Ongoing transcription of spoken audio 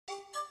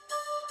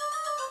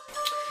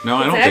No,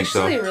 I don't think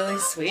so. It's actually really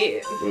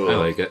sweet. Ooh, I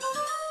like it.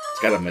 It's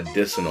got a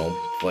medicinal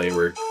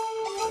flavor.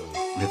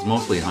 It's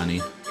mostly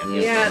honey.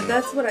 Yeah,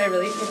 that's what I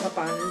really pick up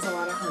on is a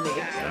lot of honey.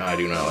 No, I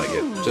do not like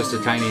it. Just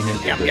a tiny hint.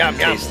 It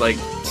tastes like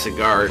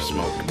cigar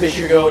smoke.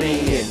 Mr.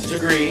 Godin's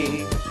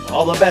agree.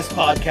 All the best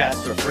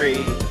podcasts are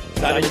free.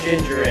 Simon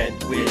Ginger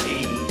and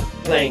Willie.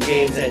 Playing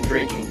games and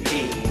drinking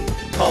tea.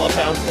 Call a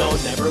Poundstone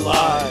never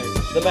lies.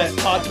 The best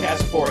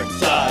podcast for its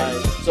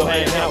size. So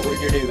hang out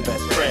with your new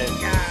best friend.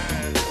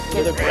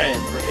 With a Grand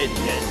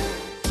Rapidian.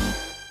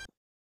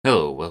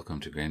 Hello, welcome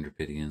to Grand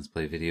Rapidians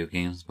Play Video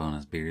Games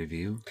Bonus Beer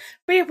Review.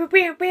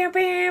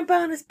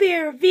 Bonus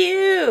beer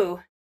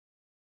review.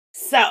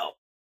 So,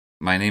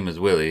 My name is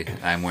Willie.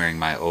 I'm wearing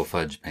my O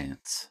Fudge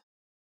pants.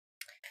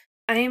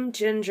 I'm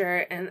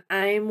Ginger, and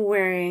I'm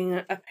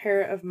wearing a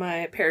pair of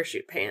my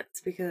parachute pants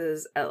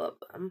because I love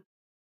them.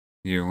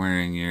 You're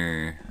wearing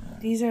your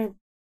These are...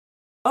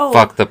 Oh,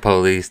 Fuck the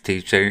Police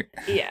t-shirt.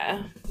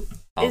 yeah.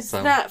 It's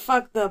Also, not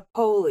fuck the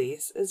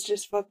police. It's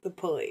just fuck the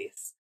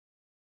police.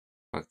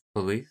 Fuck the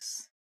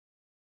Police?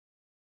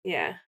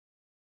 Yeah.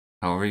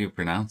 However you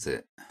pronounce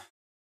it.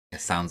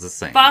 It sounds the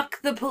same.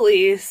 Fuck the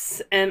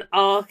police, and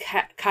all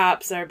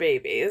cops are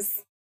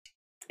babies.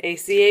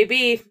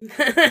 ACAB.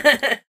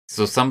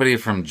 So somebody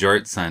from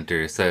Jort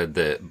Center said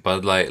that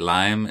Bud Light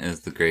Lime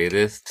is the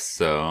greatest,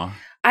 so...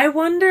 I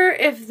wonder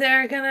if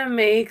they're gonna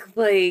make,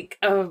 like,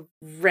 a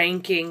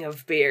ranking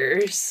of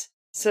beers.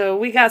 So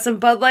we got some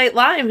Bud Light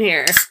Lime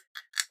here.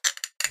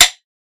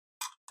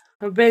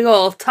 A big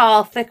old,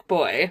 tall, thick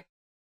boy.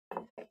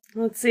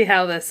 Let's see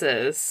how this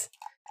is.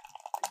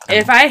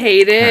 If I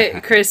hate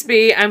it,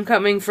 Crispy, I'm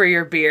coming for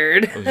your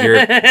beard.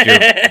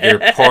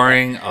 You're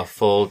pouring a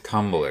full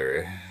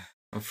tumbler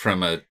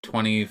from a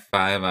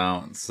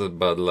 25-ounce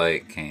Bud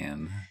Light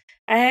can.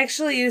 I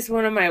actually used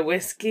one of my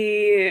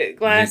whiskey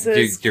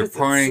glasses. You're 'cause it's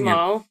pouring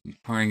small. You're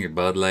pouring your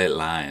Bud Light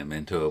Lime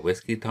into a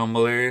whiskey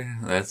tumbler.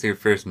 That's your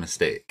first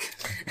mistake.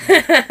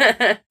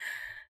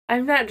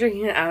 I'm not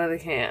drinking it out of the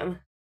can.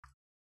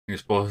 You're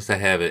supposed to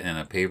have it in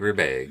a paper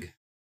bag.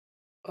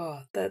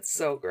 Oh, that's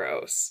so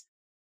gross.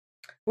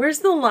 Where's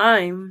the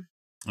lime?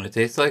 It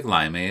tastes like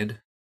limeade.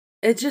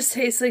 It just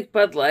tastes like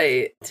Bud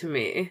Light to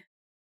me.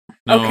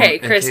 No, Okay,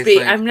 it Crispy, tastes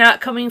like- I'm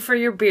not coming for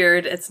your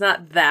beard. It's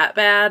not that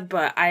bad,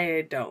 but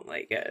I don't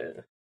like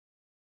it.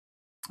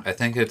 I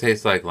think it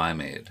tastes like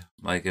limeade.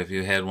 Like if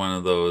you had one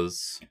of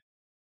those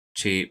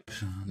cheap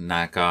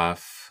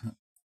knockoff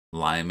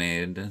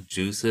limeade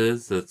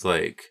juices that's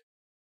like,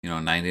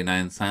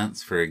 99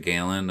 cents for a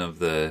gallon of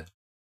the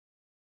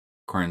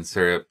corn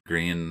syrup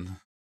green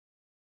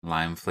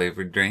lime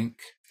flavored drink.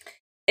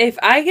 If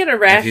I get a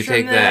rash you from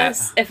take that-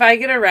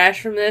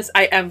 this,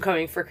 I am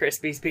coming for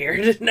Crispy's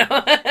beard. No.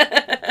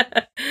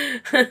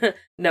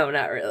 No,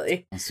 not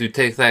really. So you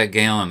take that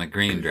gallon of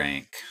green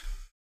drink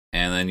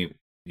and then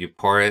you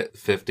pour it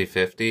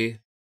 50-50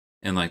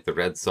 in like the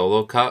red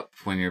Solo cup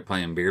when you're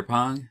playing beer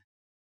pong.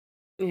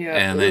 Yeah.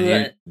 And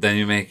then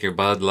you make your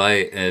Bud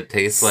Light and it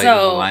tastes like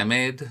So-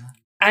 limeade.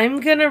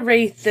 I'm gonna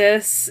rate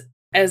this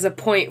as a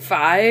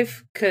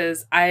 0.5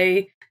 because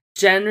I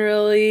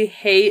generally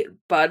hate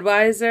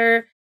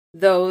Budweiser,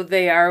 though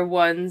they are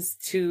ones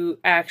to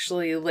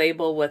actually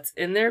label what's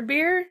in their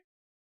beer.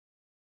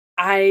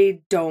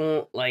 I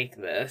don't like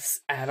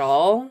this at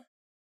all.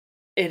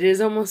 It is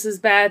almost as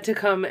bad to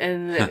come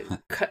and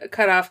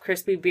cut off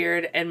Crispy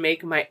beard and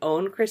make my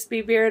own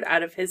Crispy beard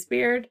out of his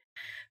beard,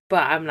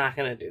 but I'm not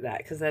gonna do that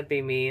because that'd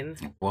be mean.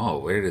 Whoa,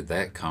 where did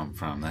that come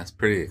from? That's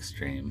pretty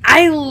extreme.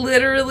 I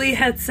literally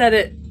had said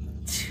it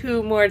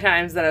 2 more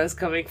times that I was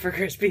coming for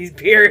Crispy's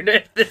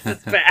beard. This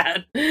is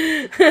bad.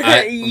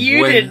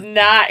 You did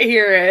not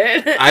hear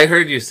it. I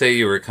heard you say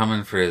you were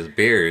coming for his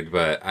beard,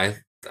 but I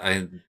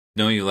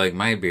know you like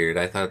my beard.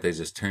 I thought they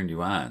just turned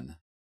you on.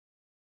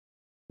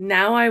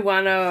 Now I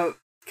want to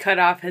cut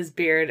off his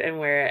beard and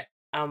wear it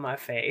on my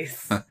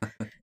face.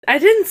 I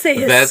didn't say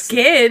his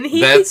skin.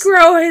 He can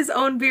grow his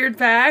own beard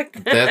back.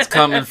 That's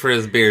coming for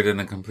his beard in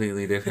a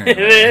completely different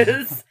way. It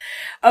is.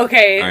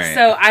 Okay, Right.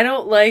 So I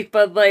don't like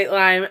Bud Light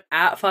Lime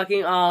at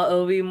fucking all.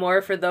 It'll be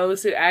more for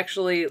those who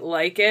actually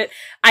like it.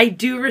 I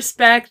do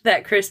respect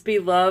that Crispy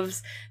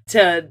loves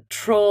to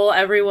troll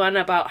everyone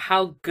about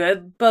how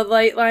good Bud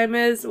Light Lime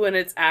is when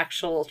it's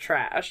actual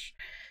trash.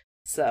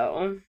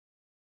 So,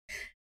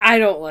 I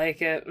don't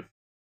like it.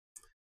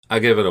 I'll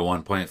give it a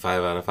 1.5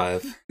 out of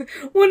 5.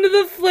 One of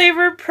the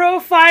flavor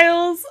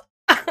profiles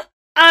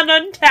on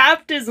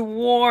Untapped is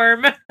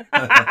warm.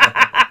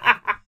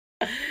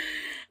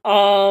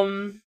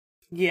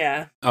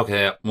 Yeah.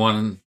 Okay,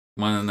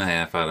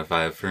 1.5 out of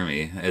 5 for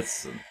me.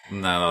 It's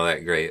not all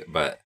that great,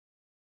 but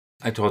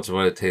I told you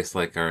what it tastes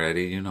like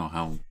already. You know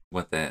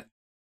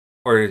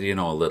or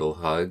a Little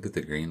Hug,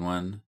 the green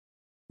one.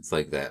 It's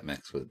like that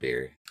mixed with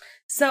beer.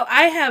 So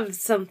I have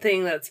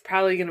something that's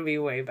probably going to be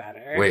way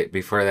better. Wait,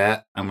 before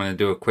that, I'm going to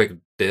do a quick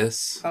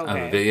diss of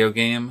a video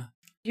game.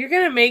 You're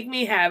going to make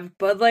me have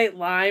Bud Light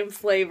Lime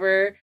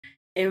flavor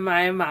in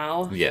my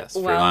mouth. Yes,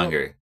 for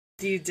longer.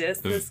 Do you diss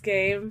this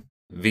game?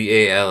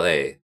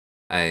 VALA.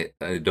 I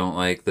don't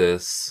like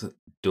this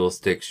dual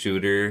stick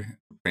shooter,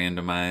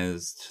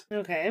 randomized,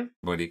 Okay.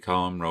 what do you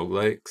call them,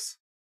 roguelikes?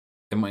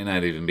 It might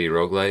not even be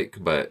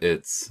roguelike, but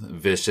it's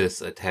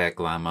Vicious Attack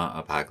Llama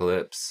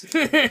Apocalypse.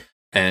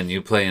 And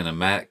you play in a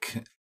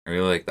mech. I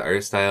really like the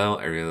art style.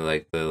 I really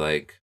like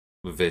the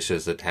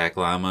vicious attack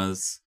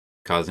llamas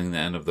causing the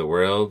end of the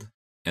world.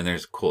 And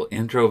there's a cool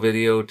intro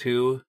video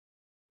too,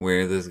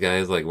 where this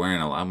guy's like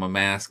wearing a llama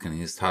mask and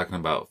he's talking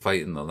about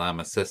fighting the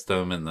llama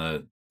system and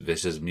the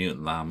vicious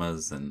mutant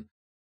llamas and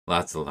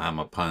lots of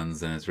llama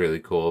puns, and it's really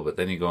cool. But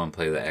then you go and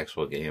play the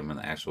actual game, and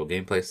the actual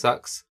gameplay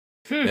sucks.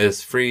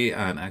 It's free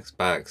on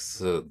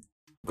Xbox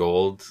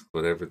Gold,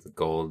 whatever the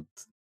gold,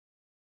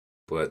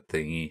 what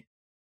thingy,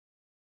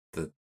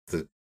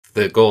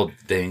 the gold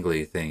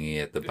dangly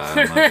thingy at the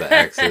bottom of the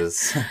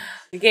X's.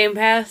 Game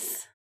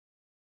Pass?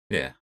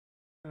 Yeah.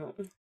 Oh.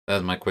 That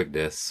was my quick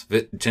diss.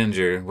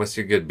 Ginger, what's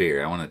your good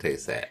beer? I want to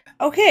taste that.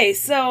 Okay,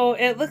 so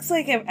it looks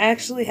like I've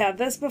actually had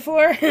this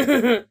before.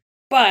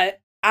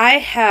 But I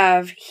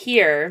have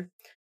here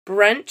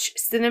Brunch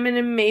Cinnamon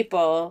and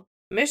Maple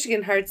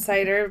Michigan Hard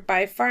Cider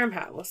by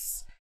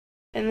Farmhouse.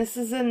 And this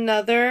is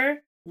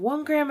another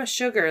 1 gram of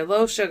sugar,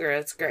 low sugar.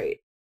 It's great.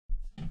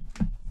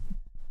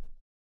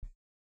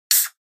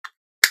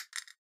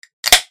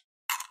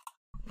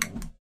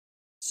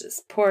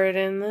 Just pour it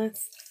in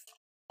this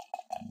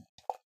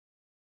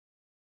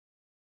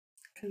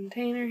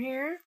container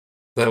here.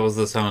 That was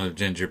the sound of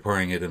Ginger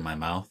pouring it in my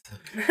mouth.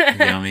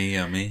 Yummy,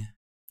 yummy.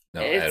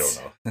 No, I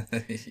don't know.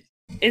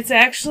 It's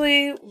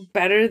actually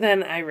better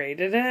than I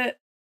rated it.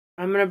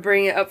 I'm going to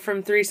bring it up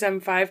from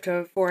 3.75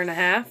 to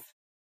 4.5.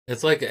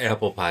 It's like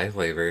apple pie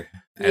flavor.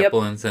 Yep.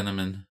 Apple and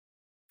cinnamon.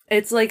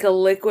 It's like a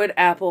liquid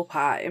apple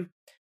pie.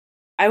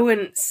 I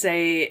wouldn't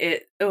say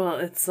it, well,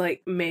 it's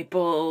like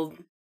maple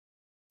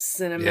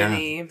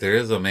cinnamony. Yeah, there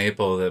is a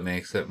maple that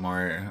makes it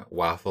more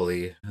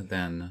waffly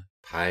than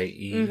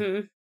pie-y.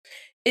 Mm-hmm.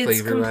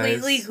 It's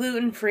completely flavor-wise.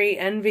 gluten-free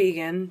and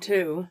vegan,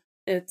 too.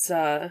 It's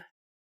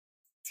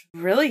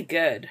really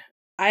good.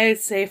 I'd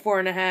say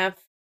 4.5.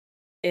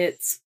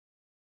 It's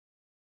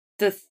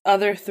the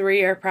other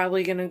 3 are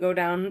probably going to go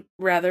down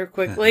rather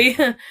quickly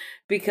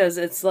because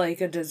it's like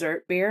a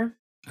dessert beer.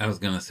 I was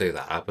going to say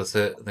the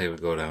opposite. They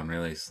would go down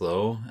really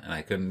slow, and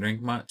I couldn't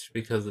drink much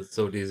because it's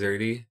so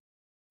desserty.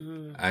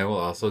 I will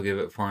also give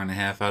it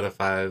 4.5 out of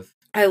 5.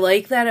 I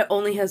like that it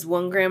only has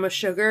 1 gram of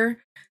sugar.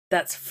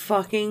 That's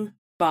fucking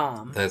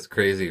bomb. That's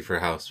crazy for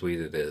how sweet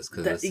it is,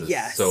 because this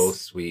is so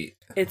sweet.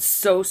 It's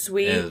so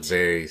sweet. It's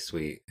very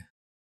sweet.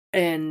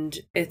 And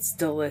it's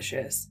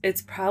delicious.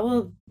 It's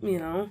probably,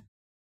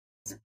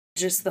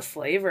 just the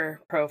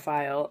flavor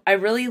profile. I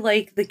really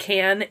like the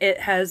can. It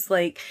has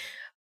like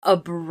a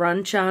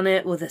brunch on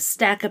it with a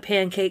stack of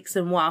pancakes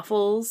and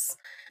waffles.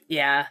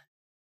 Yeah.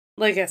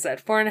 Like I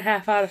said,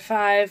 4.5 out of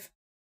 5.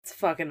 It's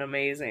fucking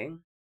amazing.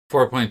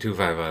 4.25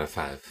 out of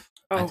 5.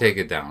 Oh. I take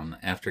it down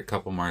after a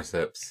couple more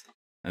sips.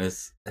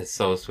 It's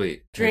so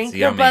sweet. Drink it's the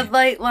yummy. Bud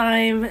Light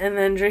Lime and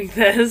then drink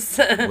this.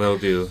 Will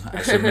do.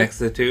 I should mix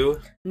the two.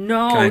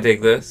 No. Can I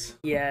take this?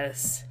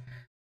 Yes.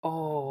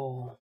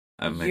 Oh.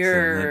 I'm mixing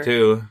You're the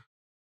two.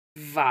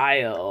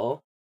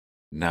 vile.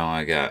 Now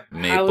I got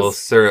maple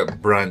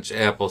syrup brunch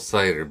apple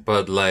cider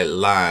Bud Light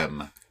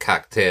Lime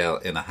cocktail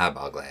in a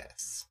highball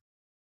glass.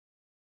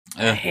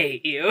 I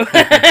hate you.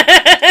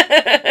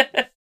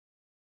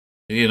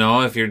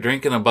 If you're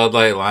drinking a Bud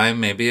Light Lime,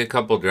 maybe a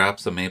couple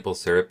drops of maple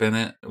syrup in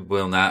it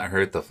will not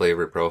hurt the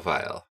flavor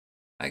profile.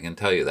 I can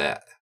tell you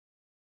that.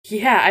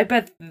 Yeah, I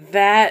bet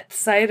that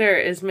cider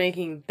is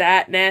making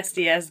that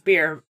nasty-ass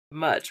beer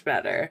much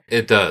better.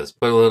 It does.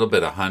 Put a little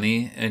bit of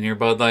honey in your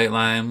Bud Light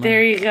Lime.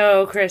 There you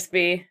go,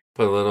 Crispy.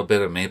 Put a little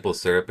bit of maple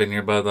syrup in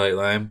your Bud Light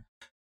Lime.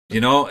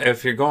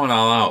 If you're going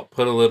all out,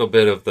 put a little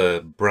bit of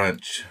the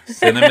brunch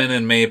cinnamon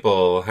and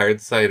maple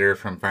hard cider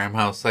from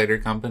Farmhouse Cider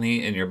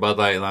Company in your Bud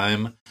Light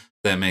Lime.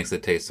 That makes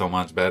it taste so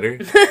much better.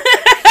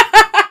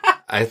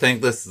 I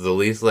think this is the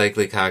least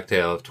likely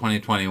cocktail of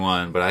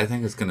 2021, but I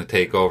think it's going to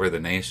take over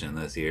the nation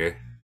this year.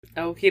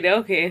 Okie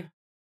dokie.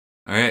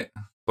 All right.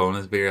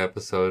 Bonus beer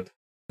episode.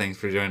 Thanks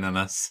for joining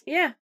us.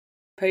 Yeah.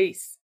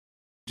 Peace.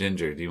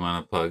 Ginger, do you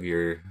want to plug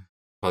your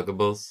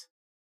pluggables?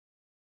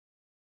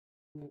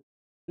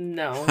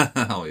 No.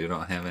 Oh, you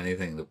don't have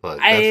anything to plug.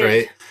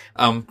 That's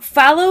right.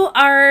 Follow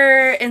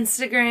our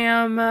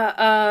Instagram,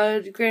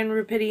 Grand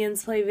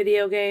Rapidians Play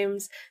Video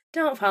Games.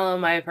 Don't follow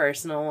my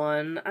personal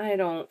one. I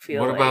don't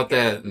feel What like about it.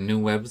 that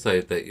new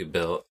website that you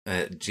built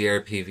at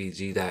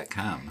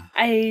grpvg.com?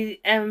 I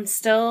am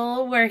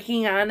still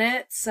working on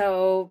it,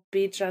 so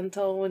be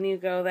gentle when you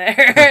go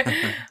there.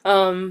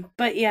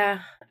 But yeah,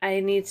 I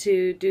need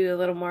to do a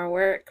little more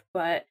work,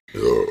 but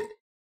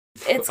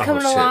it's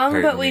coming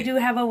along. But we do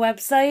have a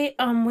website.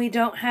 We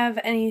don't have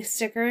any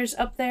stickers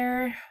up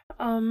there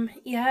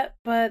yet,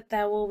 but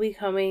that will be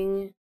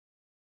coming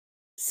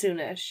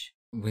soonish.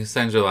 We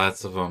send you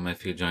lots of them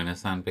if you join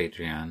us on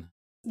Patreon.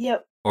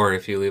 Yep. Or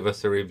if you leave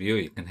us a review,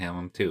 you can have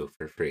them too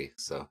for free.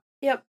 So.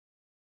 Yep.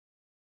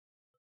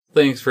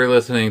 Thanks for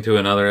listening to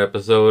another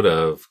episode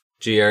of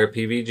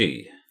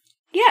GRPVG.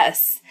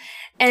 Yes.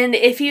 And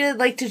if you would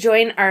like to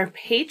join our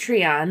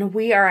Patreon,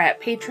 we are at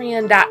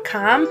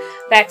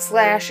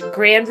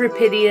patreon.com/Grand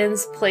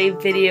Rapidians Play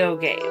Video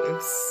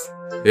Games.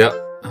 Yep.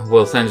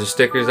 We'll send you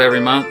stickers every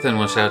month, and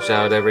we'll shout you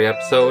out every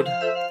episode.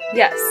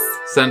 Yes.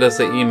 Send us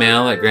an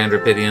email at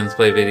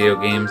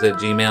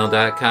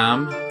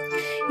grandrapidiansplayvideogames@gmail.com.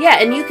 Yeah,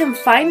 and you can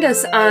find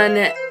us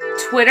on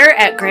Twitter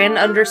at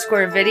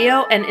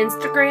Grand_Video and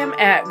Instagram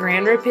at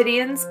Grand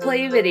Rapidians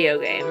Play Video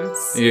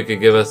Games. You could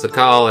give us a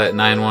call at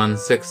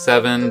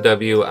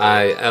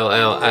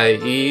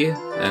 9167-WILLIE.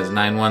 That's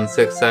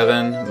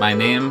 9167. My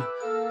name,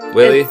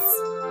 Willie.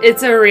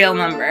 It's a real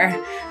number.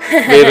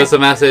 Leave us a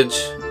message.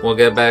 We'll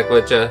get back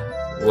with you.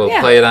 We'll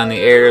play it on the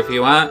air if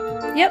you want.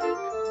 Yep.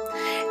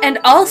 And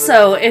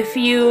also, if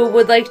you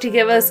would like to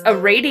give us a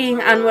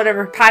rating on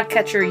whatever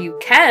podcatcher you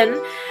can,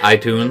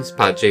 iTunes,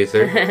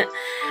 Podchaser.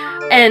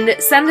 And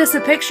send us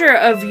a picture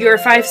of your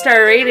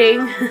 5-star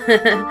rating,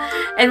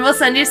 and we'll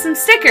send you some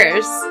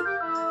stickers.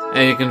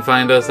 And you can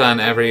find us on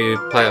every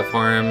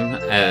platform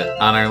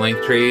on our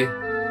link tree,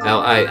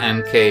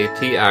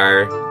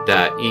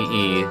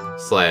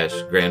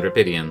 linktr.ee/Grand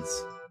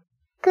Rapidians.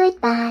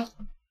 Goodbye.